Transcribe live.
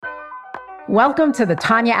Welcome to the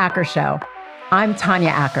Tanya Acker Show. I'm Tanya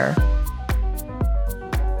Acker.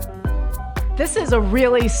 This is a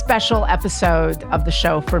really special episode of the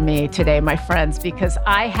show for me today, my friends, because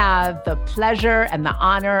I have the pleasure and the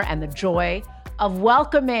honor and the joy of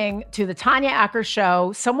welcoming to the Tanya Acker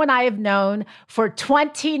Show someone I have known for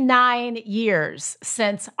 29 years,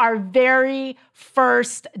 since our very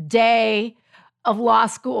first day of law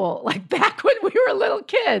school, like back when we were little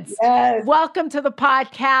kids. Yes. Welcome to the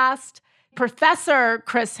podcast, Professor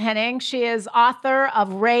Chris Henning. She is author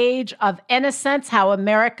of Rage of Innocence, How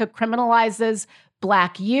America Criminalizes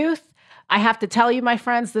Black Youth. I have to tell you, my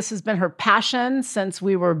friends, this has been her passion since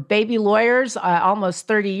we were baby lawyers almost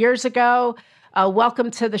 30 years ago.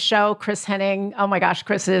 Welcome to the show, Chris Henning. Oh my gosh,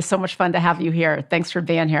 Chris, it is so much fun to have you here. Thanks for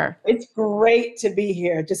being here. It's great to be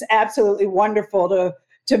here. Just absolutely wonderful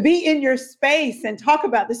to be in your space and talk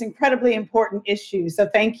about this incredibly important issue. So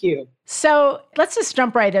thank you. So let's just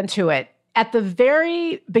jump right into it. At the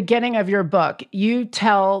very beginning of your book, you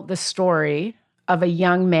tell the story of a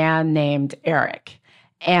young man named Eric.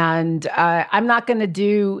 And I'm not going to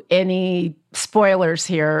do any spoilers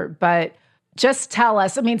here, but just tell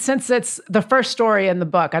us, I mean, since it's the first story in the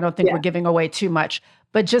book, I don't think we're giving away too much,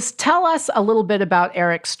 but just tell us a little bit about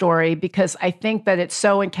Eric's story, because I think that it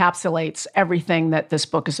so encapsulates everything that this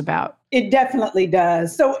book is about. It definitely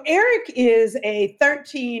does. So Eric is he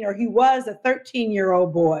was a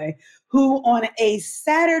 13-year-old boy who on a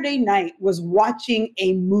Saturday night was watching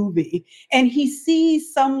a movie, and he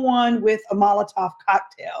sees someone with a Molotov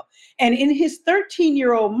cocktail. And in his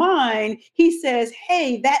 13-year-old mind, he says,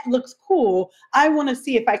 hey, that looks cool. I want to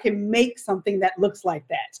see if I can make something that looks like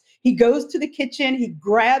that. He goes to the kitchen, he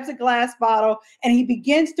grabs a glass bottle, and he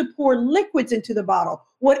begins to pour liquids into the bottle.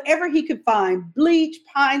 Whatever he could find, bleach,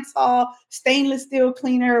 Pine Sol, stainless steel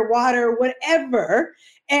cleaner, water, whatever.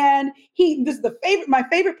 And my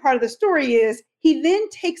favorite part of the story is he then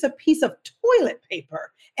takes a piece of toilet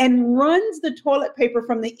paper and runs the toilet paper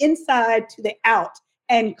from the inside to the out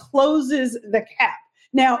and closes the cap.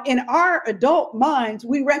 Now, in our adult minds,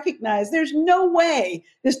 we recognize there's no way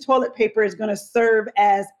this toilet paper is going to serve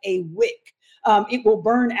as a wick. It will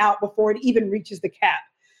burn out before it even reaches the cap.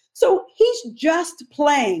 So he's just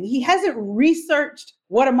playing. He hasn't researched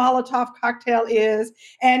what a Molotov cocktail is,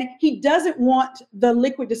 and he doesn't want the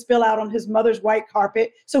liquid to spill out on his mother's white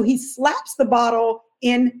carpet. So he slaps the bottle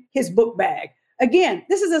in his book bag. Again,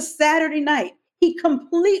 this is a Saturday night. He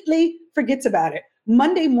completely forgets about it.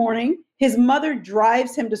 Monday morning, his mother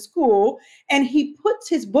drives him to school, and he puts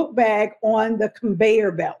his book bag on the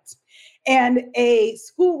conveyor belt. And a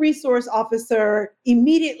school resource officer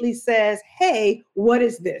immediately says, hey, what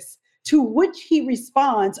is this? To which he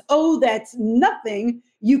responds, oh, that's nothing.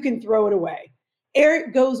 You can throw it away.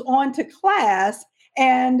 Eric goes on to class,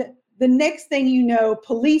 and the next thing you know,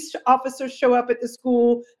 police officers show up at the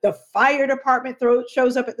school. The fire department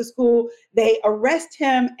shows up at the school. They arrest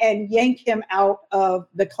him and yank him out of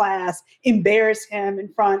the class, embarrass him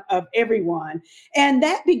in front of everyone. And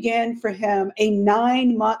that began for him a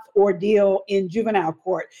 9-month ordeal in juvenile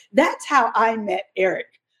court. That's how I met Eric.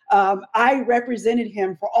 I represented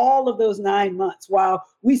him for all of those 9 months while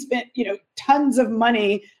we spent, tons of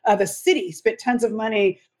money. The city spent tons of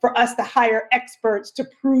money for us to hire experts to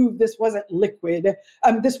prove this wasn't liquid.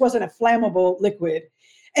 This wasn't a flammable liquid.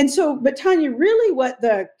 And so, but Tanya, really what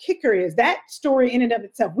the kicker is, that story in and of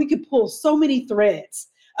itself, we could pull so many threads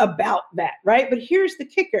about that, right? But here's the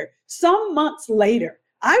kicker. Some months later,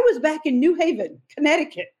 I was back in New Haven,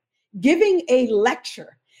 Connecticut, giving a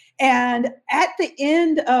lecture. And at the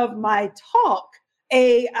end of my talk,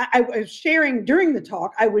 I was sharing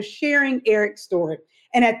Eric's story.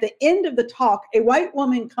 And at the end of the talk, a white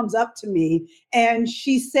woman comes up to me and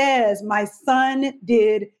she says, my son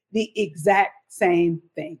did the exact same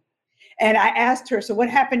thing. And I asked her, so what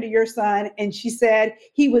happened to your son? And she said,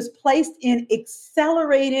 he was placed in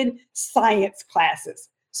accelerated science classes.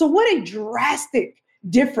 So what a drastic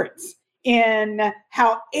difference in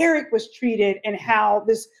how Eric was treated and how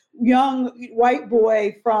this young white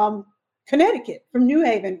boy from Connecticut, from New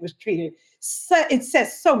Haven, was treated. So it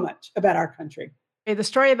says so much about our country. The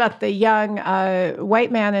story about the young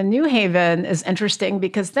white man in New Haven is interesting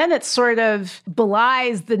because then it sort of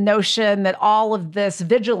belies the notion that all of this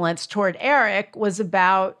vigilance toward Eric was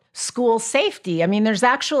about school safety. I mean, there's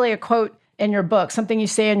actually a quote in your book, something you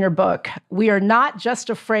say in your book. We are not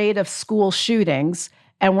just afraid of school shootings,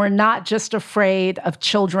 and we're not just afraid of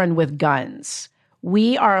children with guns.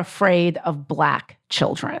 We are afraid of Black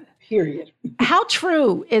children. Period. How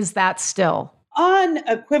true is that still?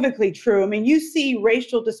 Unequivocally true. I mean, you see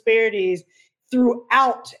racial disparities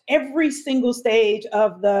throughout every single stage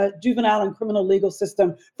of the juvenile and criminal legal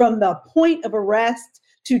system, from the point of arrest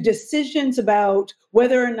to decisions about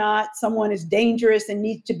whether or not someone is dangerous and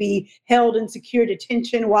needs to be held in secure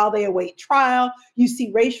detention while they await trial. You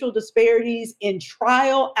see racial disparities in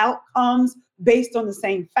trial outcomes based on the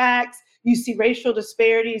same facts. You see racial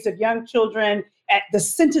disparities of young children at the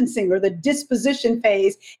sentencing or the disposition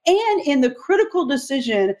phase, and in the critical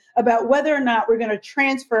decision about whether or not we're going to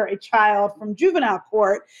transfer a child from juvenile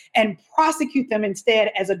court and prosecute them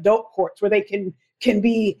instead as adult courts, where they can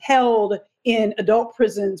be held in adult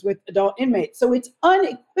prisons with adult inmates. So it's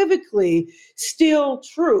unequivocally still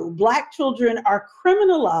true. Black children are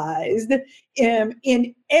criminalized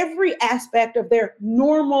in every aspect of their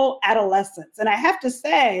normal adolescence. And I have to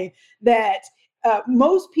say that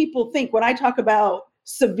most people think, when I talk about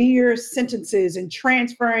severe sentences and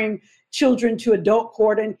transferring children to adult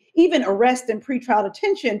court and even arrest and pretrial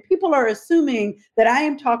detention, people are assuming that I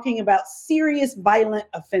am talking about serious violent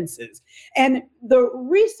offenses. And the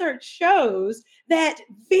research shows that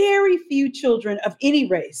very few children of any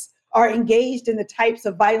race are engaged in the types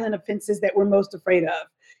of violent offenses that we're most afraid of.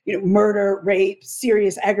 Murder, rape,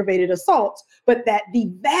 serious aggravated assaults, but that the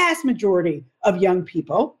vast majority of young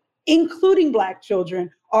people, including Black children,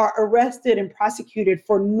 are arrested and prosecuted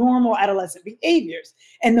for normal adolescent behaviors.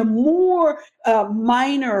 And the more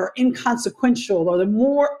minor, inconsequential, or the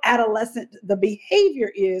more adolescent the behavior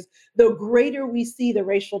is, the greater we see the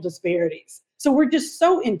racial disparities. So we're just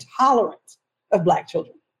so intolerant of Black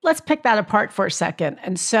children. Let's pick that apart for a second.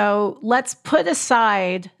 And so let's put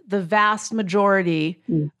aside the vast majority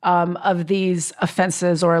of these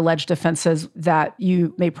offenses or alleged offenses that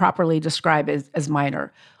you may properly describe as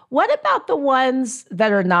minor. What about the ones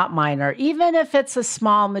that are not minor, even if it's a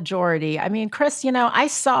small majority? I mean, Chris, I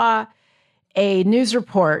saw a news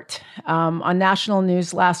report on national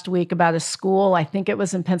news last week about a school, I think it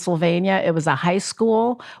was in Pennsylvania. It was a high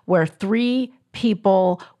school where 3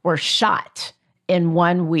 people were shot in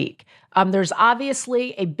 1 week. There's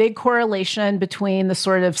obviously a big correlation between the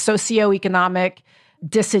sort of socioeconomic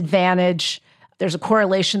disadvantage. There's a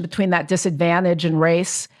correlation between that disadvantage and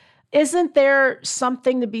race. Isn't there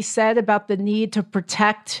something to be said about the need to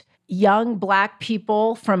protect young Black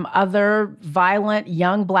people from other violent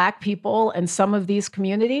young Black people in some of these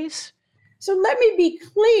communities? So let me be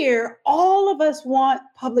clear. All of us want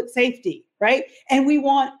public safety, right? And we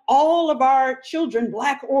want all of our children,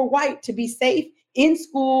 Black or white, to be safe in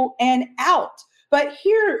school and out. But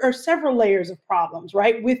here are several layers of problems,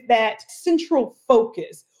 right, with that central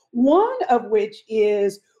focus. One of which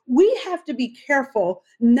is we have to be careful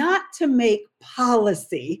not to make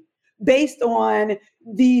policy based on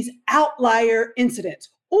these outlier incidents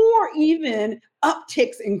or even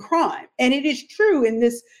upticks in crime. And it is true in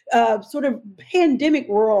this sort of pandemic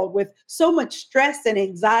world with so much stress and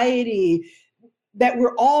anxiety that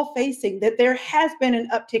we're all facing, that there has been an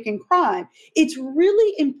uptick in crime. It's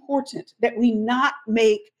really important that we not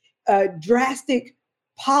make drastic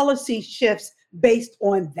policy shifts based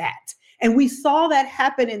on that. And we saw that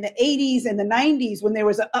happen in the 80s and the 90s when there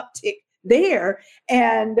was an uptick there.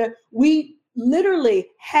 And we literally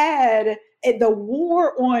had the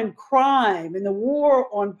war on crime and the war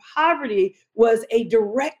on poverty was a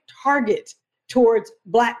direct target towards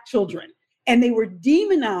Black children. And they were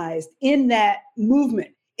demonized in that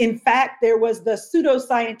movement. In fact, there was the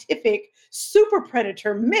pseudoscientific super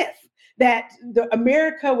predator myth that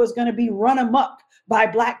America was going to be run amok by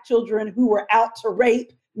Black children who were out to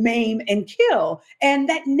rape, maim, and kill. And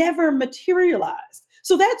that never materialized.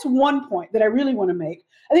 So that's one point that I really want to make.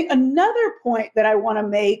 I think another point that I want to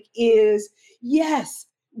make is, yes,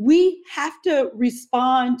 we have to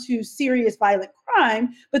respond to serious violent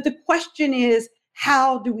crime, but the question is,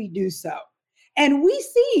 how do we do so? And we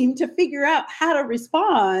seem to figure out how to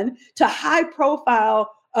respond to high-profile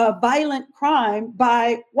violent crime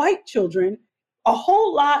by white children a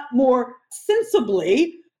whole lot more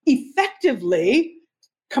sensibly, effectively,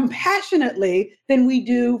 compassionately than we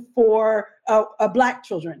do for Black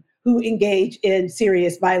children who engage in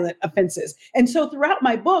serious violent offenses. And so throughout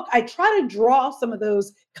my book, I try to draw some of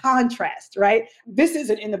those contrasts, right? This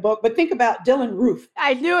isn't in the book, but think about Dylann Roof.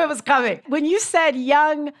 I knew it was coming. When you said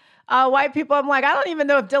young white people, I'm like, I don't even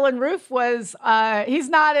know if Dylann Roof was, he was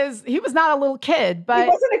not a little kid, but. He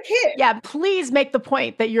wasn't a kid. Yeah, please make the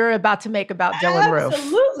point that you're about to make about Dylann Roof.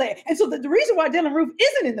 Absolutely. And so the reason why Dylann Roof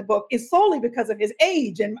isn't in the book is solely because of his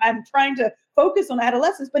age. And I'm trying to focus on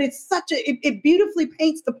adolescence, but it's it beautifully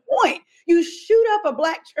paints the point. You shoot up a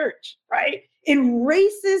Black church, right, in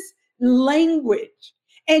racist language.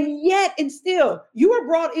 And yet, and still, you were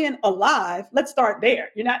brought in alive. Let's start there.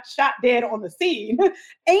 You're not shot dead on the scene.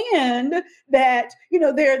 And that,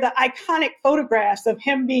 there are the iconic photographs of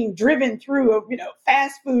him being driven through a,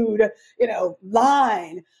 fast food,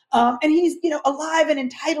 line. And he's, alive and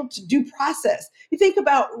entitled to due process. You think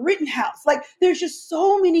about Rittenhouse, like there's just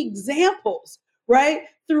so many examples, right,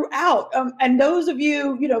 throughout. And those of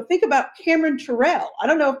you, think about Cameron Terrell. I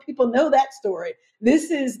don't know if people know that story.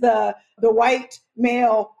 This is the white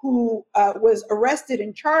male who was arrested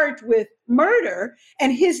and charged with murder.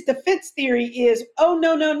 And his defense theory is, oh,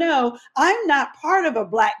 no, I'm not part of a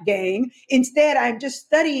Black gang. Instead, I'm just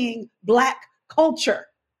studying Black culture,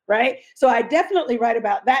 right? So I definitely write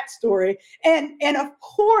about that story. And of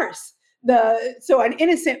course, so an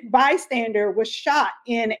innocent bystander was shot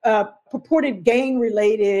in a purported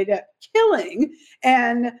gang-related killing,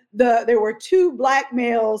 and there were 2 Black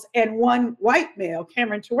males and 1 white male,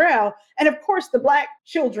 Cameron Terrell, and of course the Black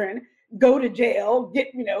children go to jail, get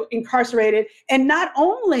incarcerated, and not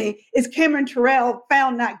only is Cameron Terrell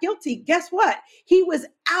found not guilty, guess what? He was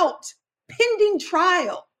out pending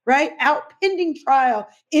trial. Right? Out pending trial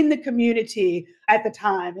in the community at the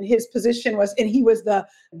time. And his position was, and he was the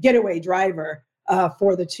getaway driver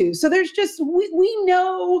for the 2. So there's just, we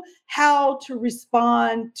know how to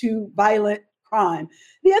respond to violent crime.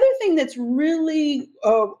 The other thing that's really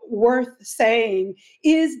worth saying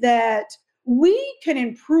is that we can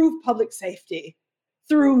improve public safety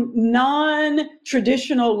through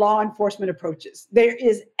non-traditional law enforcement approaches. There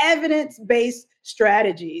is evidence-based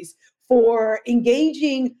strategies for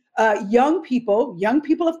engaging young people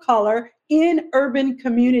of color in urban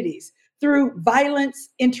communities through violence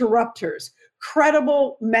interrupters,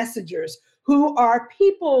 credible messengers who are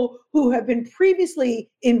people who have been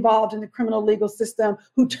previously involved in the criminal legal system,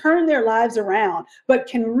 who turn their lives around, but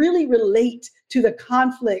can really relate to the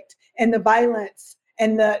conflict and the violence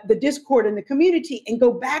and the discord in the community, and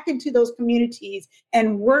go back into those communities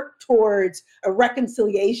and work towards a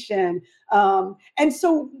reconciliation. And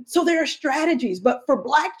so there are strategies, but for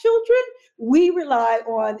Black children, we rely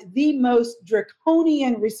on the most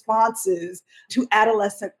draconian responses to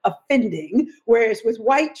adolescent offending, whereas with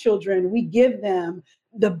white children, we give them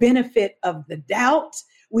the benefit of the doubt.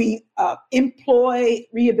 We employ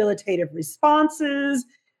rehabilitative responses,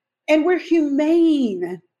 and we're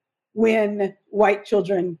humane when white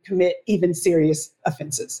children commit even serious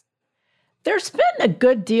offenses. There's been a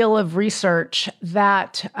good deal of research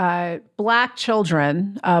that Black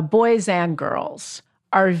children, boys and girls,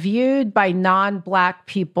 are viewed by non-Black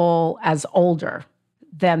people as older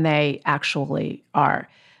than they actually are.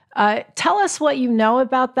 Tell us what you know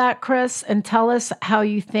about that, Chris, and tell us how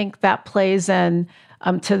you think that plays in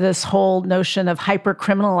to this whole notion of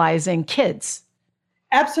hyper-criminalizing kids.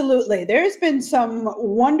 Absolutely. There's been some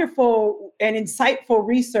wonderful and insightful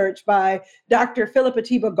research by Dr. Philip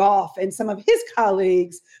Atiba Goff and some of his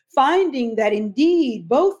colleagues, finding that indeed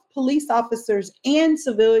both police officers and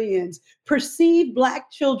civilians perceive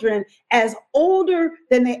Black children as older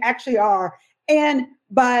than they actually are, and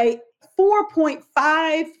by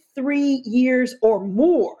 4.53 years or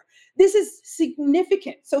more. This is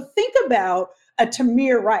significant. So think about a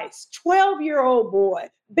Tamir Rice, 12-year-old boy,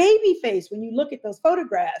 baby face when you look at those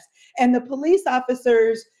photographs, and the police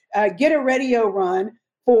officers get a radio run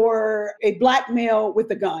for a Black male with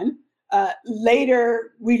a gun.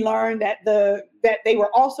 Later, we learned that they were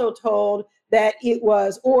also told that it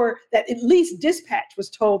was, or that at least dispatch was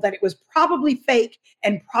told that it was probably fake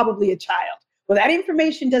and probably a child. Well, that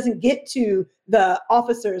information doesn't get to the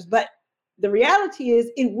officers, but the reality is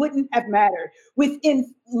it wouldn't have mattered.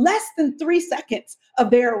 Within less than 3 seconds of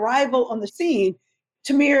their arrival on the scene,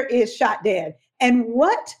 Tamir is shot dead. And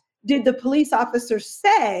what did the police officers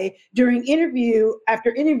say during interview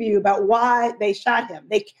after interview about why they shot him?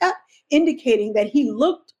 They kept indicating that he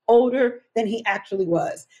looked older than he actually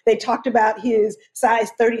was. They talked about his size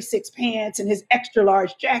 36 pants and his extra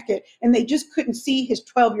large jacket, and they just couldn't see his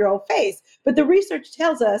 12-year-old face. But the research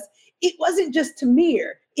tells us it wasn't just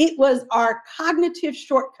Tamir. It was our cognitive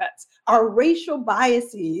shortcuts, our racial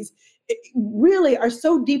biases really are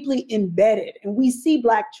so deeply embedded, and we see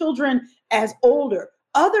Black children as older.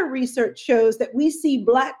 Other research shows that we see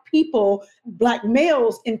Black people, Black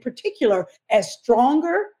males in particular, as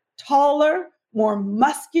stronger, taller, more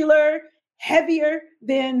muscular, heavier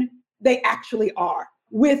than they actually are.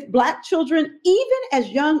 With Black children, even as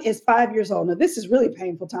young as 5 years old. Now, this is really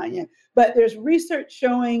painful, Tanya, but there's research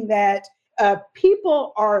showing that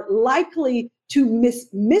people are likely to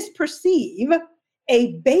misperceive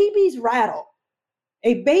a baby's rattle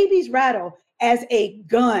as a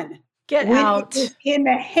gun. Get when it out. is in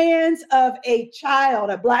the hands of a child,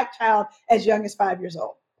 a Black child as young as 5 years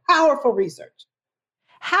old. Powerful research.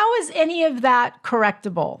 How is any of that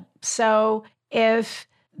correctable? So if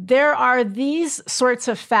there are these sorts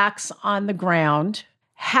of facts on the ground,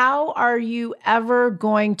 how are you ever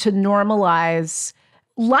going to normalize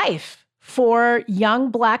life for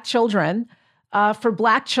young Black children, for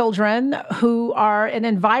Black children who are in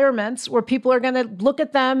environments where people are going to look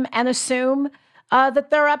at them and assume that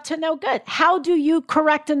they're up to no good? How do you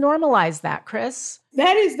correct and normalize that, Chris?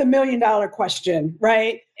 That is the million-dollar question,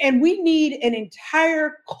 right? And we need an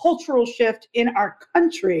entire cultural shift in our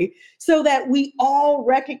country so that we all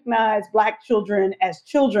recognize Black children as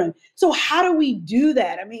children. So how do we do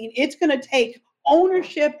that? I mean, it's going to take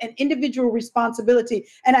ownership and individual responsibility.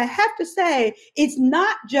 And I have to say, it's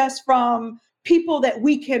not just from people that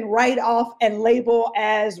we can write off and label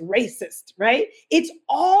as racist, right? It's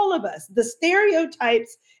all of us. The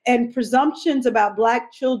stereotypes and presumptions about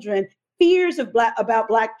Black children, fears about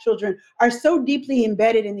Black children are so deeply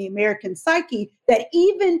embedded in the American psyche that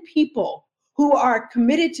even people who are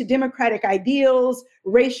committed to democratic ideals,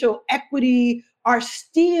 racial equity, are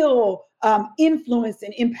still influenced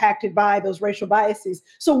and impacted by those racial biases.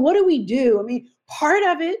 So what do we do? I mean, part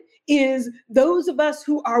of it is those of us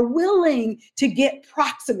who are willing to get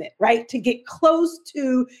proximate, right? To get close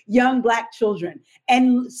to young Black children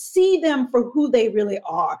and see them for who they really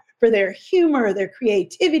are, for their humor, their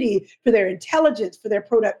creativity, for their intelligence, for their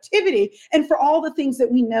productivity, and for all the things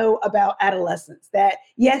that we know about adolescents. That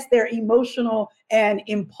yes, they're emotional and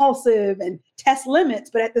impulsive and test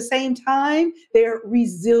limits, but at the same time, they're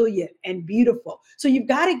resilient and beautiful. So you've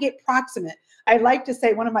got to get proximate. I like to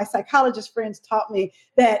say, one of my psychologist friends taught me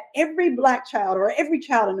that every Black child or every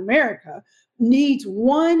child in America needs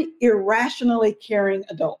one irrationally caring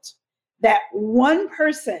adult. That one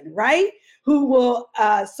person, right, who will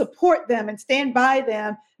support them and stand by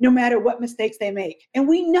them no matter what mistakes they make. And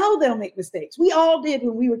we know they'll make mistakes. We all did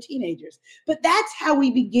when we were teenagers. But that's how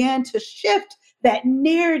we began to shift that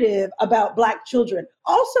narrative about Black children.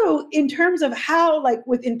 Also, in terms of how, like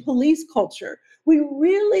within police culture, we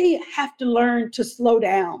really have to learn to slow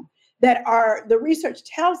down. That the research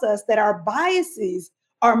tells us that our biases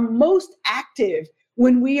are most active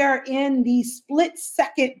when we are in these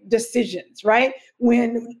split-second decisions, right?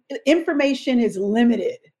 When information is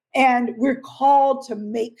limited and we're called to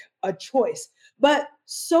make a choice. But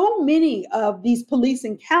so many of these police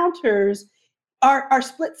encounters are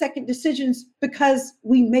split-second decisions because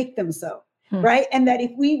we make them so. Right. And that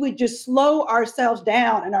if we would just slow ourselves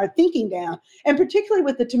down and our thinking down, and particularly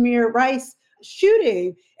with the Tamir Rice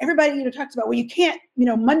shooting, everybody, talks about, well, you can't,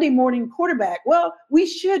 Monday morning quarterback. Well, we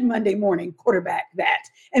should Monday morning quarterback that.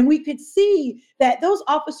 And we could see that those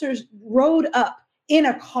officers rode up in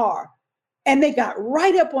a car and they got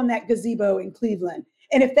right up on that gazebo in Cleveland.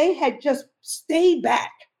 And if they had just stayed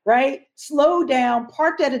back, right, slowed down,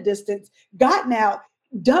 parked at a distance, gotten out,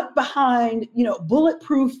 ducked behind,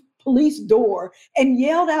 bulletproof police door and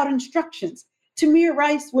yelled out instructions, Tamir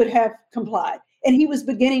Rice would have complied. And he was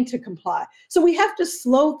beginning to comply. So we have to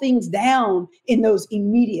slow things down in those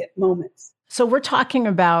immediate moments. So we're talking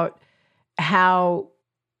about how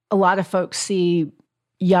a lot of folks see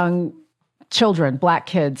young children, Black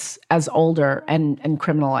kids, as older and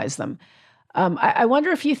criminalize them. I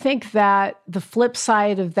wonder if you think that the flip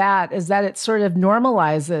side of that is that it sort of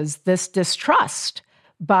normalizes this distrust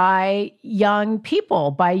by young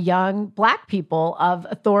people, by young Black people of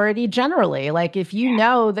authority generally. Like if you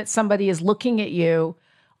know that somebody is looking at you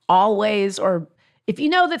always, or if you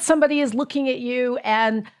know that somebody is looking at you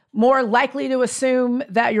and more likely to assume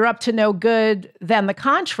that you're up to no good than the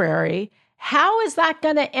contrary, how is that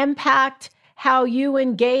going to impact how you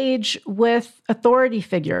engage with authority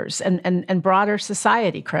figures and broader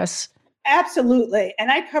society, Chris? Absolutely.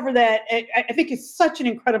 And I cover that. I think it's such an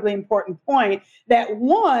incredibly important point that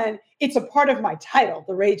one, it's a part of my title,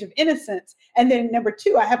 The Rage of Innocence. And then number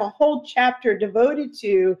two, I have a whole chapter devoted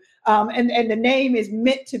to, and the name is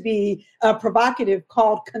meant to be provocative,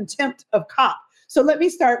 called Contempt of Cop. So let me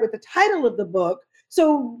start with the title of the book.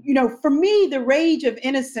 So, for me, the rage of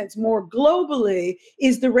innocence more globally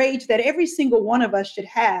is the rage that every single one of us should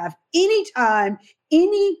have anytime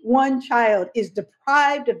any one child is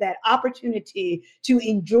deprived of that opportunity to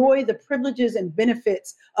enjoy the privileges and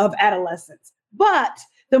benefits of adolescence. But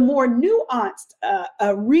the more nuanced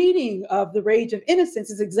reading of The Rage of Innocence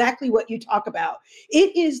is exactly what you talk about.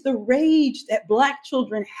 It is the rage that Black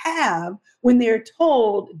children have when they're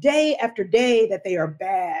told day after day that they are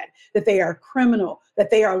bad, that they are criminal, that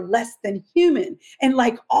they are less than human. And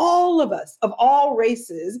like all of us, of all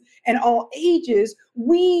races and all ages,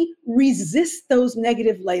 we resist those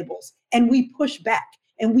negative labels. and we push back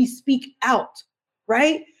and we speak out,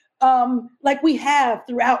 right? Like we have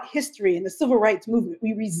throughout history in the civil rights movement.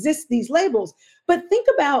 We resist these labels. But think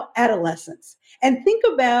about adolescence and think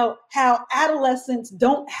about how adolescents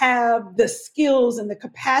don't have the skills and the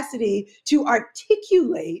capacity to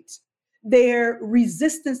articulate their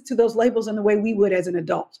resistance to those labels in the way we would as an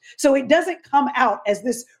adult. So it doesn't come out as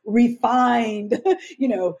this refined,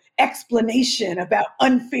 explanation about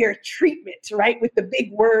unfair treatment, right? With the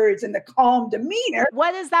big words and the calm demeanor.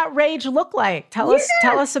 What does that rage look like? Tell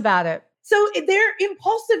us about it. So they're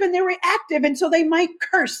impulsive and they're reactive. And so they might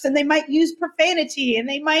curse and they might use profanity and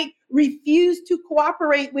they might refuse to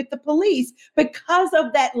cooperate with the police because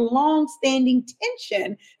of that long-standing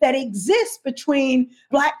tension that exists between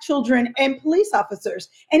Black children and police officers.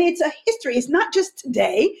 And it's a history. It's not just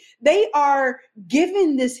today. They are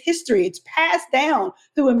given this history. It's passed down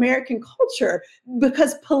through American culture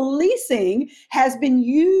because policing has been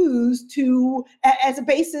used as a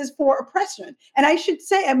basis for oppression. And I should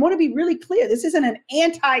say, I want to be really clear. This isn't an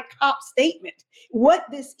anti-cop statement. What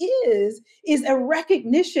this is a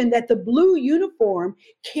recognition that the blue uniform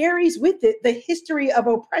carries with it the history of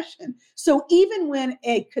oppression. So even when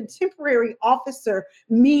a contemporary officer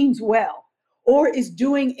means well or is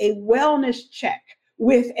doing a wellness check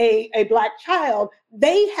with a Black child,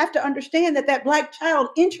 they have to understand that Black child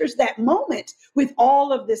enters that moment with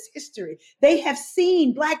all of this history.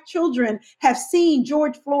 Black children have seen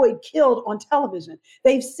George Floyd killed on television.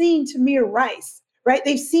 They've seen Tamir Rice, right?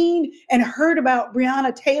 They've seen and heard about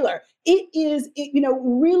Breonna Taylor. It is,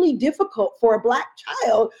 really difficult for a Black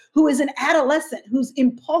child who is an adolescent, who's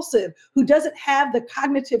impulsive, who doesn't have the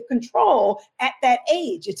cognitive control at that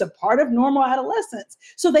age. It's a part of normal adolescence.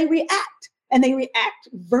 So they react. And they react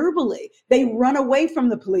verbally. They run away from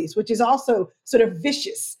the police, which is also sort of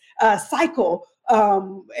vicious cycle.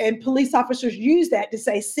 And police officers use that to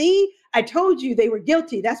say, see, I told you they were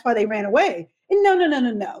guilty. That's why they ran away. And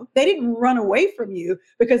no. They didn't run away from you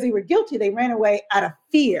because they were guilty. They ran away out of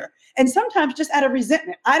fear and sometimes just out of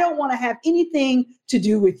resentment. I don't want to have anything to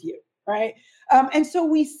do with you, right? And so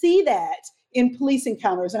we see that in police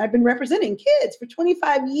encounters. And I've been representing kids for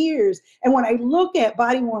 25 years. And when I look at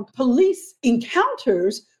body-worn police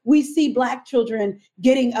encounters, we see Black children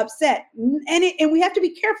getting upset. And we have to be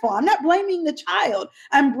careful. I'm not blaming the child.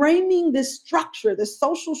 I'm blaming this structure, the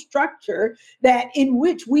social structure in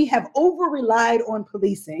which we have over-relied on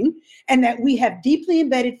policing and that we have deeply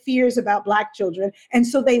embedded fears about Black children. And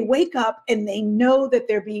so they wake up and they know that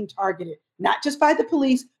they're being targeted, not just by the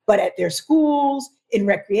police, but at their schools, in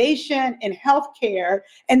recreation, in healthcare,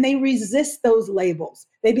 and they resist those labels.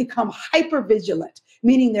 They become hypervigilant,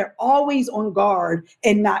 meaning they're always on guard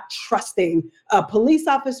and not trusting police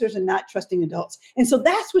officers and not trusting adults. And so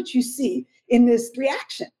that's what you see in this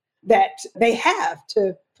reaction that they have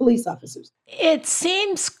to police officers. It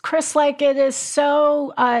seems, Chris, like it is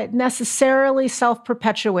so necessarily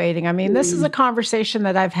self-perpetuating. I mean, this is a conversation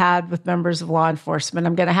that I've had with members of law enforcement.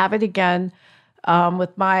 I'm going to have it again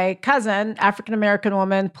with my cousin, African-American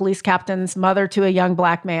woman, police captain's mother to a young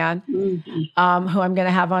Black man, who I'm going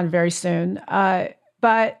to have on very soon.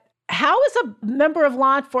 But how is a member of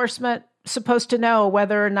law enforcement supposed to know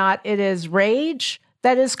whether or not it is rage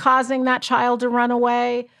that is causing that child to run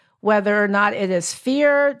away, whether or not it is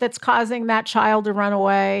fear that's causing that child to run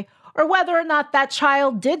away, or whether or not that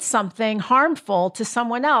child did something harmful to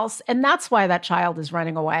someone else, and that's why that child is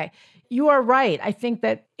running away? You are right. I think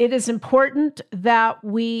that it is important that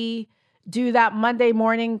we do that Monday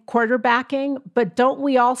morning quarterbacking, but don't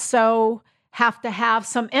we also have to have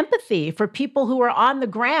some empathy for people who are on the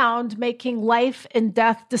ground making life and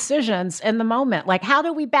death decisions in the moment? Like, how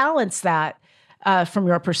do we balance that from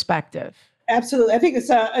your perspective? Absolutely. I think it's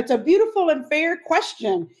a beautiful and fair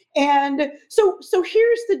question. And so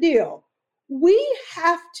here's the deal. We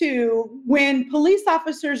have to, when police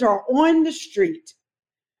officers are on the street,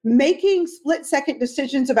 making split-second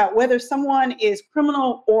decisions about whether someone is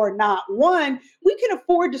criminal or not. One, we can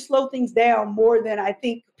afford to slow things down more than I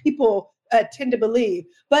think people tend to believe.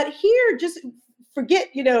 But here, just forget,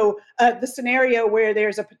 the scenario where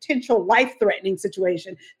there's a potential life-threatening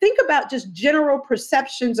situation. Think about just general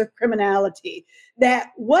perceptions of criminality, that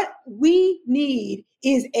what we need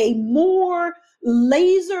is a more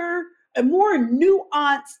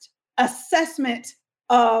nuanced assessment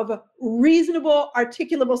of reasonable,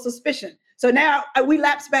 articulable suspicion. So now we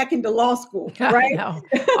lapse back into law school, right?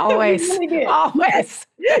 Always. Really always.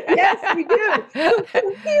 Yes, we do. So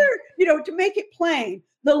here, to make it plain,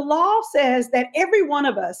 the law says that every one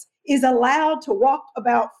of us is allowed to walk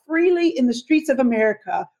about freely in the streets of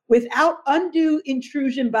America without undue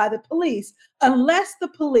intrusion by the police, unless the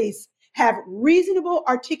police have reasonable,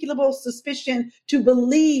 articulable suspicion to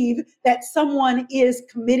believe that someone is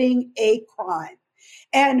committing a crime.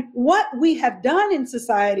 And what we have done in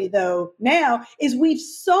society, though, now is we've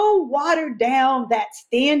so watered down that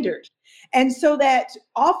standard. And so that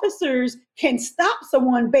officers can stop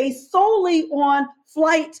someone based solely on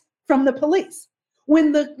flight from the police,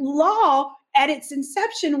 when the law at its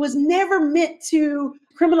inception was never meant to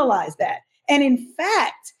criminalize that. And in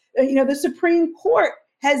fact, the Supreme Court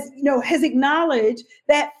has acknowledged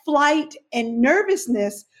that flight and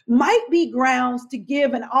nervousness might be grounds to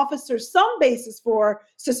give an officer some basis for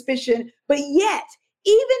suspicion. But yet,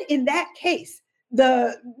 even in that case,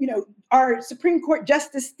 our Supreme Court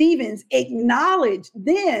Justice Stevens acknowledged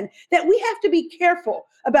then that we have to be careful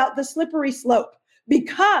about the slippery slope,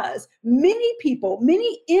 because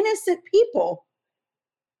many innocent people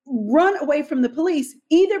run away from the police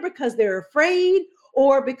either because they're afraid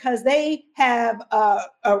or because they have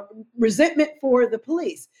a resentment for the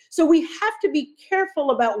police. So we have to be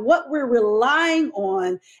careful about what we're relying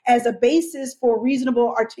on as a basis for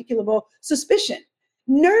reasonable, articulable suspicion.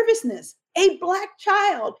 Nervousness. A Black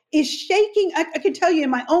child is shaking. I can tell you in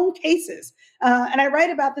my own cases, and I write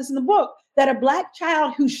about this in the book, that a Black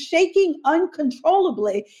child who's shaking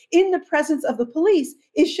uncontrollably in the presence of the police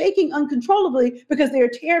is shaking uncontrollably because they're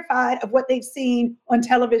terrified of what they've seen on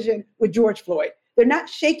television with George Floyd. They're not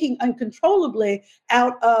shaking uncontrollably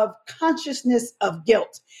out of consciousness of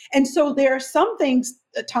guilt. And so there are some things,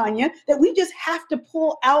 Tanya, that we just have to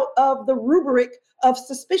pull out of the rubric of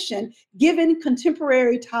suspicion given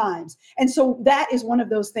contemporary times. And so that is one of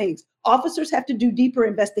those things. Officers have to do deeper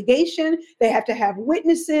investigation. They have to have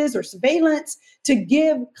witnesses or surveillance to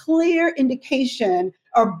give clear indication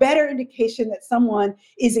or better indication that someone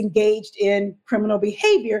is engaged in criminal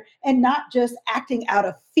behavior and not just acting out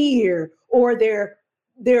of fear or their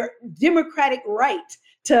democratic right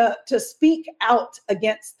to speak out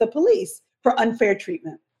against the police for unfair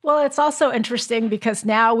treatment. Well, it's also interesting because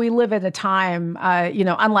now we live in a time,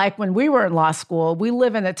 unlike when we were in law school, we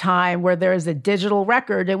live in a time where there is a digital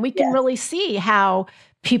record and we can really see how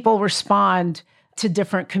people respond to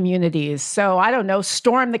different communities. So I don't know,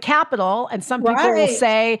 storm the Capitol, and some people will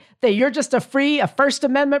say that you're just a First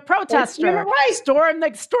Amendment protester. Storm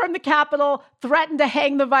the Capitol, threaten to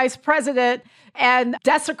hang the vice president, and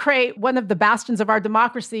desecrate one of the bastions of our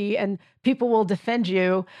democracy, and people will defend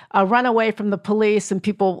you. Run away from the police, and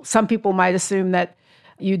some people might assume that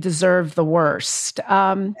you deserve the worst.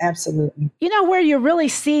 Absolutely. Where you really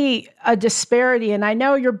see a disparity, and I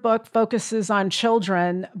know your book focuses on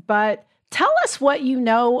children, but tell us what you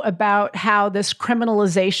know about how this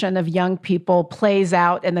criminalization of young people plays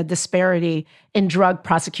out and the disparity in drug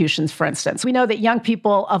prosecutions, for instance. We know that young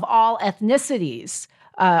people of all ethnicities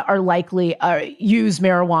are likely use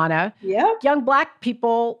marijuana. Yep. Young Black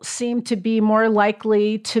people seem to be more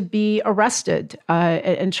likely to be arrested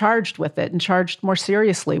and charged with it and charged more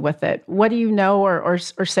seriously with it. What do you know or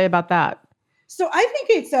say about that? So I think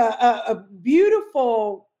it's a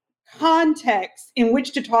beautiful context in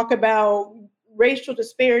which to talk about racial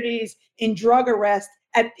disparities in drug arrest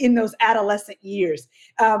in those adolescent years,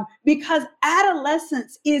 because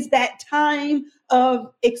adolescence is that time of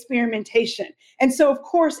experimentation. And so, of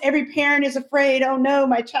course, every parent is afraid, oh no,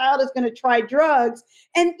 my child is going to try drugs.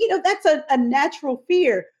 And, that's a natural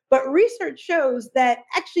fear. But research shows that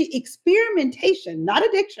actually experimentation, not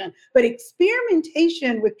addiction, but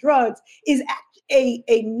experimentation with drugs is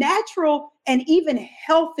a natural and even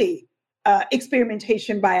healthy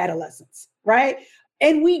experimentation by adolescents, right?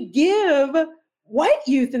 And we give white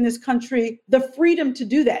youth in this country the freedom to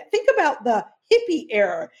do that. Think about the hippie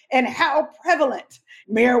era and how prevalent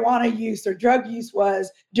marijuana use or drug use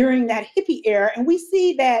was during that hippie era. And we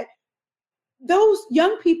see that those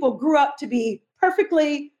young people grew up to be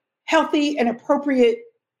perfectly healthy and appropriate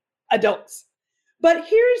adults. But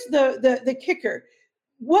here's the kicker.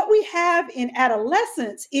 What we have in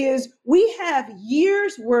adolescence is we have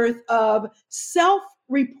years worth of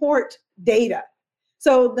self-report data.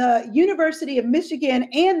 So the University of Michigan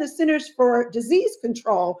and the Centers for Disease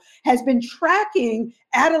Control has been tracking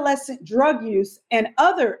adolescent drug use and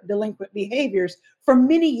other delinquent behaviors for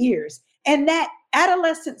many years. And that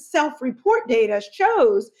adolescent self-report data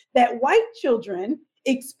shows that white children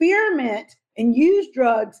experiment and use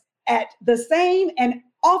drugs at the same and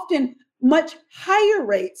often much higher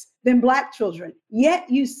rates than Black children, yet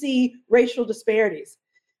you see racial disparities.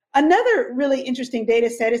 Another really interesting data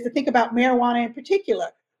set is to think about marijuana in particular.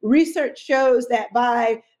 Research shows that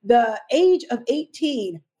by the age of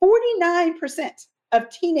 18, 49% of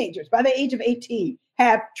teenagers by the age of 18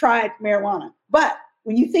 have tried marijuana. But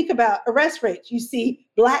when you think about arrest rates, you see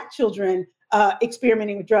Black children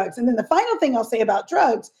experimenting with drugs. And then the final thing I'll say about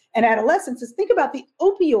drugs and adolescence is think about the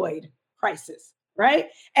opioid crisis, right?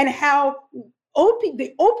 And how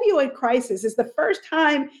the opioid crisis is the first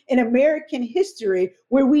time in American history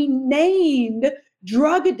where we named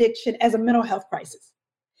drug addiction as a mental health crisis.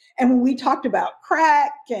 And when we talked about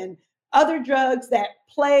crack and other drugs that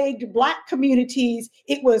plagued Black communities,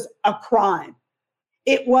 it was a crime.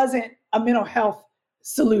 It wasn't a mental health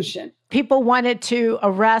solution. People wanted to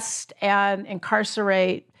arrest and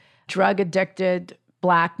incarcerate drug-addicted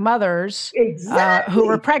Black mothers who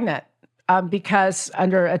were pregnant because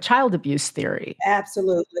under a child abuse theory.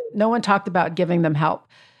 Absolutely. No one talked about giving them help.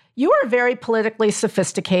 You are very politically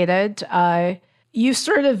sophisticated. You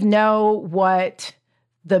sort of know what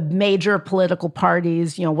the major political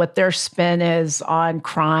parties, what their spin is on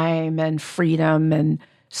crime and freedom and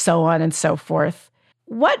so on and so forth.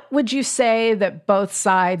 What would you say that both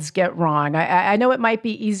sides get wrong? I know it might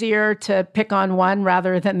be easier to pick on one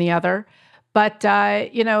rather than the other, but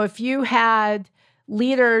if you had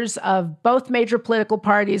leaders of both major political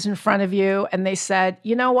parties in front of you and they said,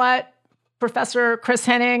 you know what, Professor Chris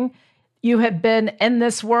Henning, you have been in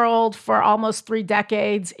this world for almost 3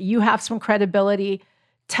 decades. You have some credibility.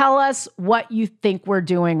 Tell us what you think we're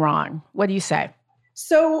doing wrong. What do you say?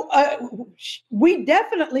 So we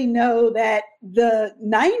definitely know that the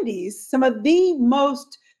 90s, some of the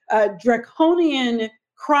most draconian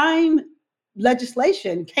crime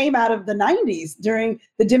legislation came out of the 90s during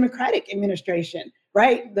the Democratic administration,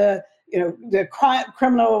 right? The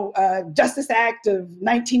Criminal Justice Act of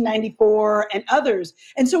 1994 and others.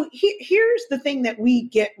 And so here's the thing that we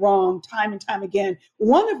get wrong time and time again,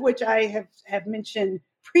 one of which I have mentioned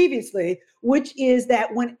previously, which is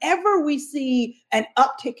that whenever we see an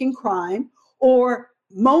uptick in crime or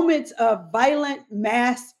moments of violent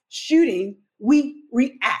mass shooting, we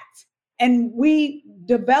react and we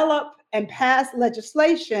develop and pass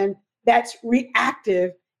legislation that's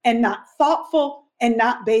reactive and not thoughtful and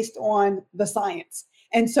not based on the science.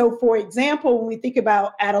 And so, for example, when we think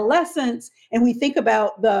about adolescence and we think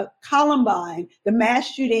about the Columbine, the mass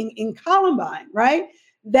shooting in Columbine, right?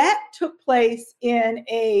 That took place in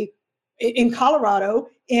Colorado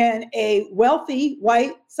in a wealthy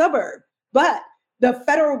white suburb. But the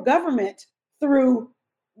federal government threw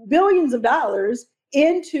billions of dollars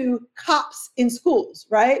into cops in schools,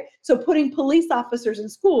 right? So putting police officers in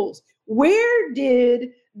schools. Where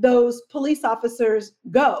did those police officers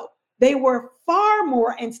go? They were far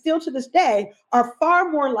more, and still to this day, are far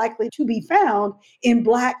more likely to be found in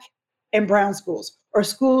Black and brown schools or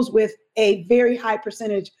schools with a very high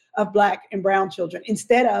percentage of Black and brown children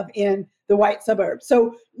instead of in the white suburbs.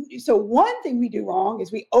 So one thing we do wrong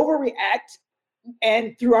is we overreact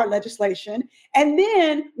and through our legislation. And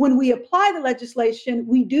then when we apply the legislation,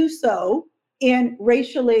 we do so in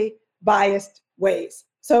racially biased ways.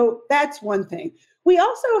 So that's one thing. We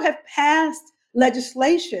also have passed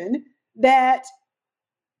legislation that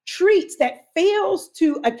fails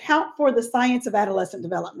to account for the science of adolescent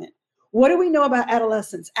development. What do we know about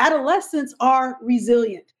adolescents? Adolescents are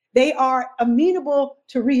resilient. They are amenable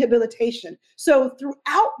to rehabilitation. So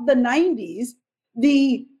throughout the 90s,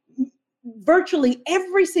 virtually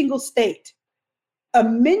every single state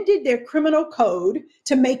amended their criminal code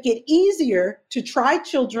to make it easier to try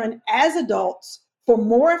children as adults for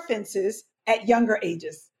more offenses at younger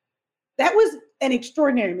ages. That was an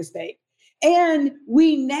extraordinary mistake. And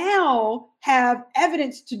we now have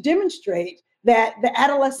evidence to demonstrate that the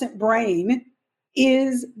adolescent brain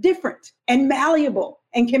is different and malleable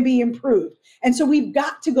and can be improved. And so we've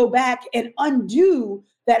got to go back and undo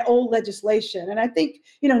that old legislation. And I think,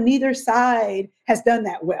 neither side has done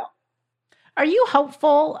that well. Are you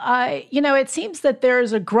hopeful? It seems that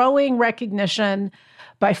there's a growing recognition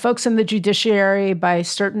by folks in the judiciary, by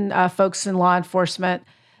certain folks in law enforcement,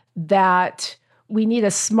 that we need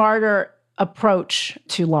a smarter approach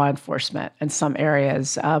to law enforcement in some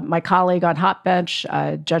areas. My colleague on Hot Bench,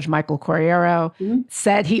 Judge Michael Corriero,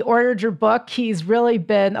 said he ordered your book. He's really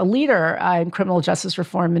been a leader in criminal justice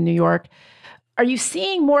reform in New York. Are you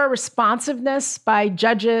seeing more responsiveness by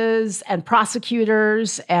judges and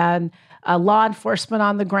prosecutors and law enforcement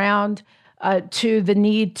on the ground to the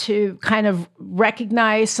need to kind of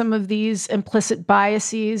recognize some of these implicit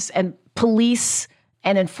biases and police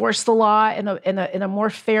and enforce the law in a more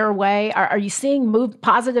fair way? Are you seeing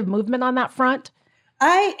positive movement on that front?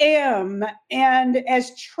 I am. And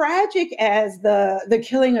as tragic as the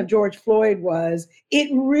killing of George Floyd was, it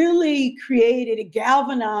really it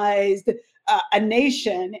galvanized a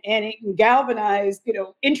nation, and it galvanized,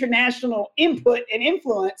 international input and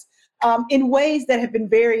influence in ways that have been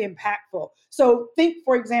very impactful. So think,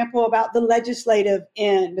 for example, about the legislative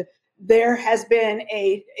end. there has been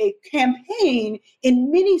a campaign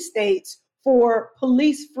in many states for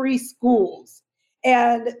police-free schools.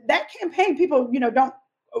 And that campaign,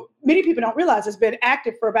 many people don't realize it's been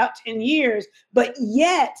active for about 10 years, but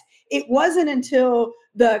yet it wasn't until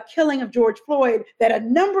the killing of George Floyd that a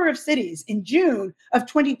number of cities in June of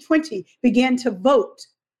 2020 began to vote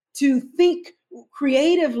to think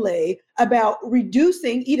creatively about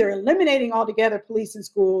reducing, either eliminating altogether police in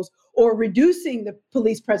schools or reducing the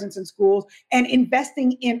police presence in schools and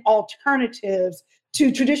investing in alternatives to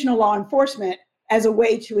traditional law enforcement as a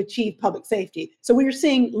way to achieve public safety. So we are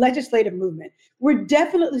seeing legislative movement. We're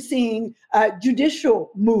definitely seeing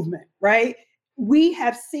judicial movement, right? We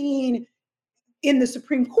have seen in the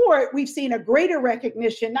Supreme Court, we've seen a greater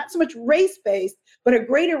recognition, not so much race-based, but a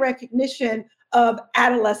greater recognition of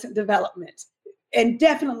adolescent development. And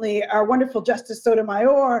definitely our wonderful Justice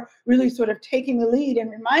Sotomayor really sort of taking the lead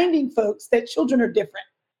and reminding folks that children are different.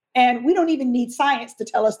 And we don't even need science to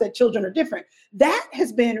tell us that children are different. That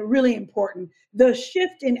has been really important, the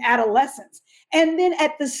shift in adolescence. And then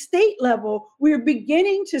at the state level, we're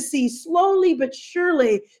beginning to see slowly but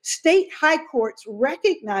surely state high courts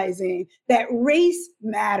recognizing that race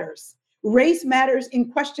matters. Race matters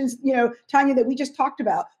in questions, Tanya, that we just talked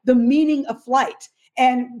about, the meaning of flight,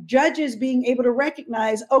 and judges being able to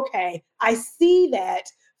recognize, okay, I see that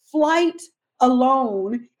flight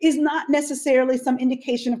alone is not necessarily some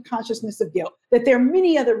indication of consciousness of guilt, that there are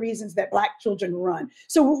many other reasons that Black children run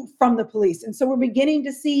from the police. And so we're beginning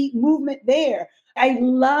to see movement there. I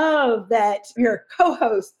love that your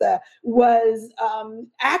co-host was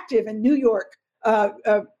active in New York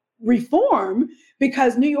reform,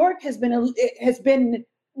 because New York has been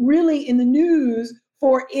really in the news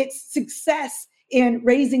for its success in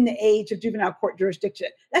raising the age of juvenile court jurisdiction.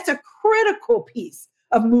 That's a critical piece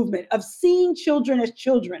of movement, of seeing children as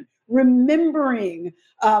children, remembering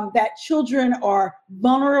that children are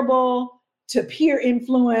vulnerable to peer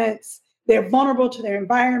influence, they're vulnerable to their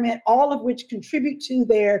environment, all of which contribute to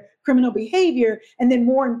their criminal behavior, and then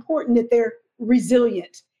more important, that they're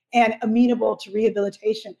resilient and amenable to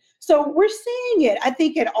rehabilitation. So we're seeing it, I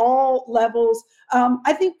think, at all levels.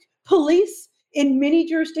 I think police in many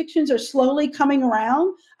jurisdictions are slowly coming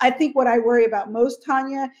around. I think what I worry about most,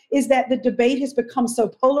 Tanya, is that the debate has become so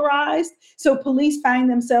polarized. So police find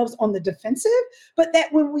themselves on the defensive, but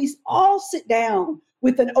that when we all sit down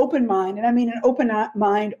with an open mind, and I mean an open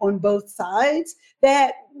mind on both sides,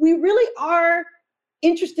 that we really are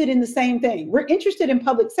interested in the same thing. We're interested in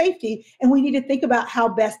public safety, and we need to think about how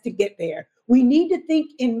best to get there. We need to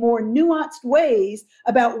think in more nuanced ways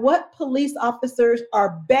about what police officers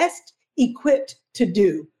are best equipped to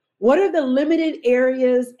do. What are the limited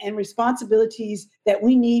areas and responsibilities that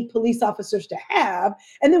we need police officers to have?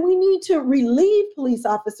 And then we need to relieve police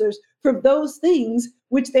officers from those things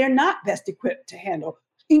which they're not best equipped to handle,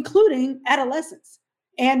 including adolescents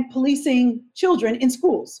and policing children in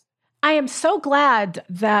schools. I am so glad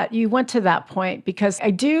that you went to that point, because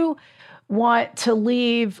I do want to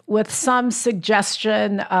leave with some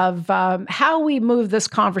suggestion of how we move this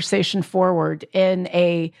conversation forward in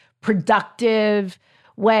a productive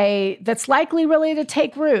way that's likely really to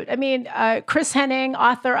take root. I mean, Chris Henning,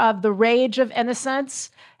 author of The Rage of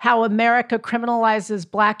Innocence, How America Criminalizes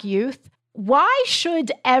Black Youth. Why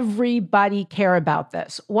should everybody care about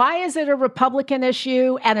this? Why is it a Republican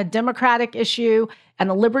issue and a Democratic issue and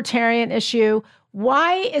a libertarian issue?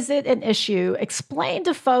 Why is it an issue? Explain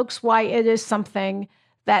to folks why it is something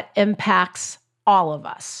that impacts all of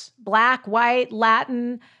us, Black, white,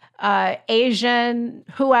 Latin, Asian,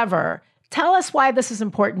 whoever. Tell us why this is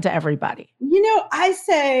important to everybody. I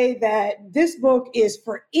say that this book is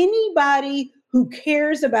for anybody who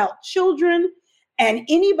cares about children and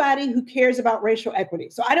anybody who cares about racial equity.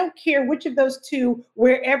 So I don't care which of those two,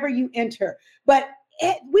 wherever you enter, but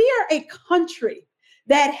we are a country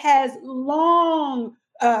that has long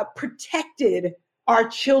protected our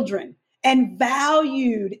children and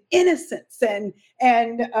valued innocence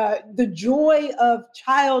and the joy of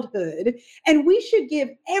childhood. And we should give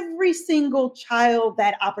every single child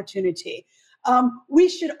that opportunity. We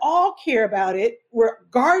should all care about it,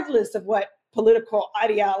 regardless of what political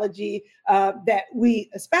ideology that we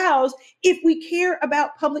espouse, if we care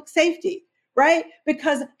about public safety, right?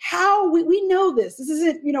 Because how we know this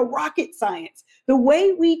isn't, rocket science. The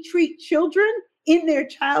way we treat children in their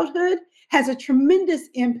childhood has a tremendous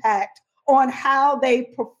impact on how they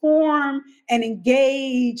perform and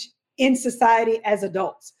engage in society as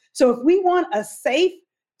adults. So if we want a safe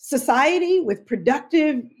society with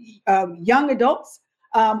productive young adults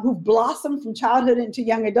who've blossomed from childhood into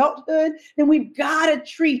young adulthood, then we've got to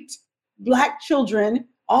treat Black children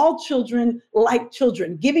all children like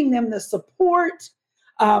children, giving them the support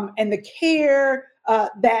and the care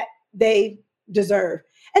that they deserve.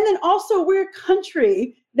 And then also, we're a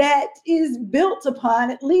country that is built upon,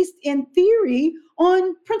 at least in theory,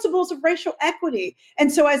 on principles of racial equity. And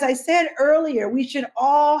so, as I said earlier, we should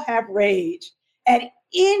all have rage at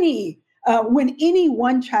when any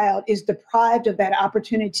one child is deprived of that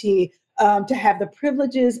opportunity to have the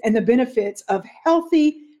privileges and the benefits of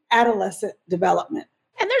healthy adolescent development.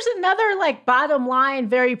 And there's another bottom line,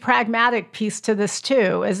 very pragmatic piece to this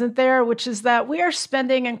too, isn't there? Which is that we are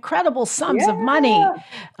spending incredible sums of money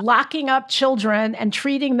locking up children and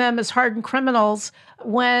treating them as hardened criminals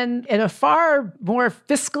when in a far more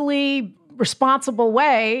fiscally responsible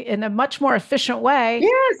way, in a much more efficient way,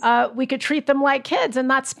 we could treat them like kids and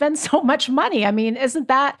not spend so much money. I mean, isn't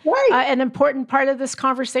that an important part of this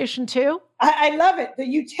conversation too? I love it. The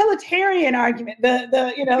utilitarian argument,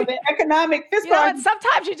 the economic fiscal argument.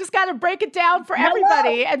 Sometimes you just got to break it down for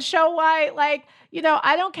everybody and show why,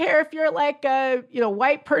 I don't care if you're a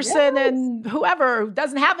white person and whoever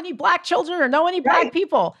doesn't have any black children or know any black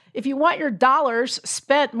people. If you want your dollars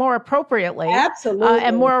spent more appropriately,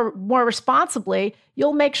 and more responsibly,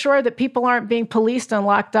 you'll make sure that people aren't being policed and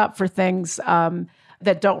locked up for things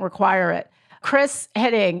that don't require it. Chris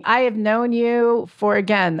Hitting, I have known you for,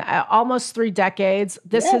 again, almost 3 decades.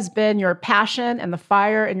 This has been your passion and the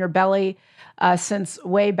fire in your belly since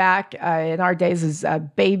way back in our days as a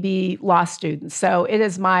baby law student. So it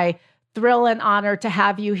is my thrill and honor to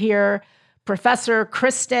have you here. Professor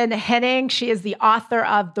Kristen Hitting, she is the author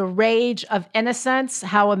of The Rage of Innocence,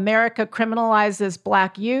 How America Criminalizes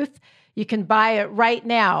Black Youth. You can buy it right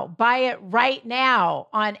now. Buy it right now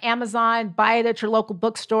on Amazon. Buy it at your local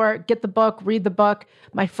bookstore. Get the book, read the book.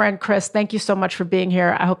 My friend Chris, thank you so much for being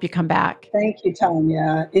here. I hope you come back. Thank you,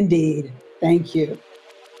 Tanya. Indeed. Thank you.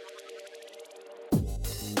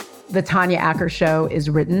 The Tanya Acker Show is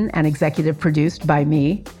written and executive produced by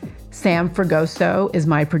me. Sam Fragoso is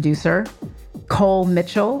my producer. Cole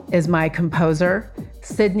Mitchell is my composer.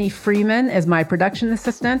 Sydney Freeman is my production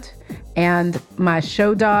assistant. And my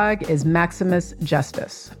show dog is Maximus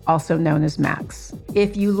Justice, also known as Max.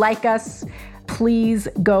 If you like us, please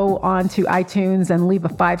go on to iTunes and leave a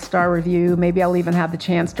 5-star review. Maybe I'll even have the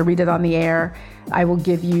chance to read it on the air. I will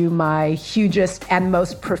give you my hugest and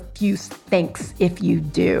most profuse thanks if you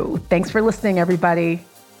do. Thanks for listening, everybody.